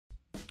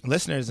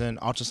Lisnr is an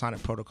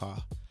ultrasonic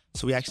protocol.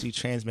 So we actually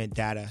transmit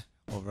data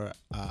over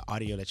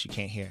audio that you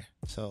can't hear.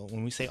 So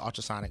when we say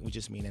ultrasonic, we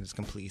just mean that it's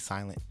completely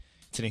silent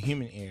to the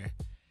human ear.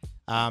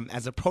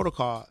 As a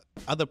protocol,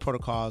 other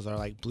protocols are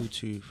like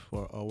Bluetooth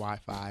or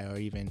Wi-Fi, or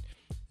even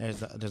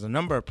there's a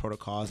number of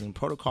protocols, and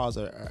protocols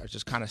are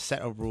just kind of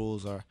set of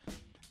rules or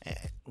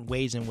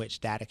ways in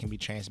which data can be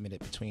transmitted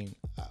between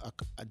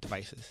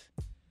devices.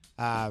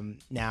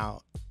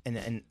 Now,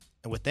 and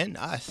within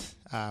us,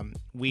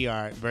 we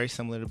are very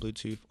similar to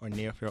Bluetooth or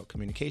near-field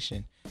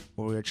communication,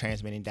 where we're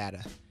transmitting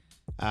data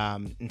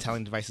and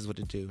telling devices what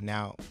to do.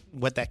 Now,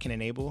 what that can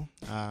enable,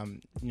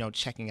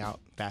 checking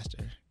out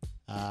faster.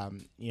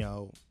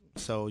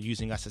 So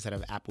using us instead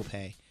of Apple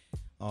Pay,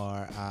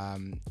 or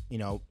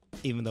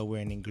even though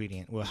we're an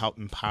ingredient, will help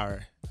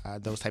empower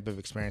those type of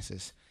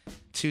experiences.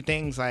 Two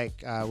things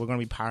like we're going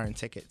to be powering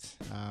tickets.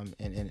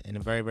 In a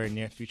very, very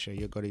near future,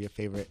 you'll go to your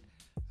favorite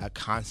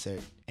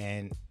concert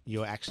and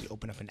you'll actually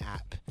open up an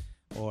app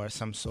or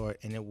some sort,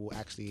 and it will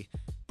actually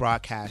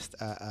broadcast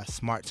a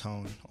smart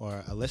tone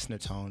or a listener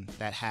tone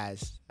that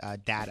has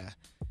data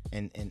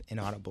and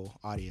audible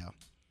audio.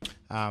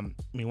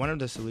 One of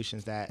the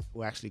solutions that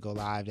will actually go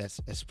live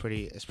that's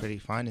pretty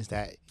fun is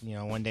that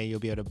one day you'll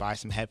be able to buy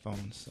some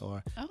headphones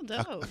or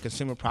a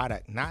consumer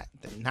product. Not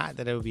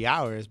that it would be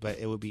ours, but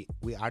it would be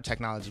our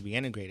technology will be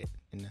integrated.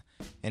 And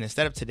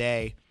instead of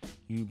today,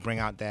 you bring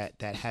out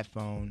that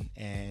headphone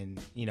and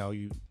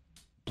you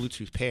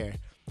Bluetooth pair,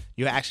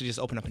 you actually just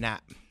open up an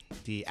app.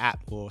 The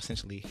app will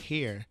essentially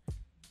hear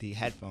the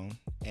headphone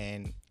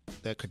and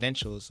the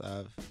credentials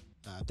of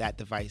that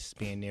device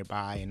being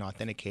nearby and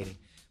authenticating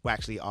will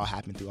actually all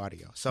happen through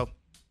audio. So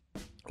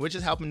we're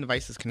just helping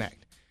devices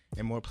connect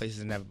in more places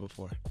than ever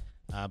before.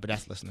 But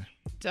that's Lisnr.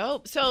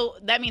 Dope. So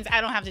that means I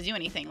don't have to do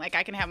anything. Like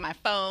I can have my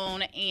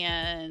phone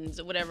and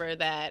whatever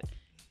that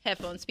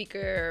headphone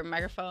speaker or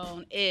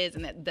microphone is,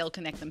 and that they'll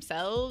connect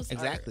themselves?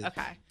 Exactly.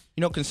 Okay.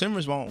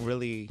 Consumers won't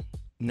really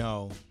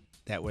know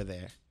that we're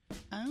there.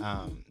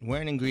 Oh.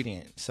 We're an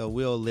ingredient. So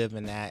we'll live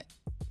in that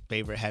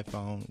favorite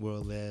headphone,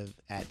 we'll live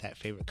at that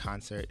favorite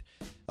concert,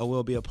 or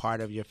we'll be a part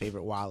of your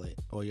favorite wallet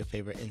or your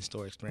favorite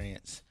in-store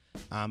experience.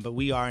 But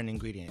we are an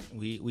ingredient.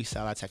 We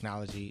sell our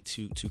technology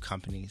to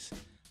companies,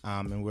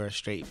 and we're a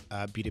straight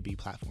B2B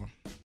platform.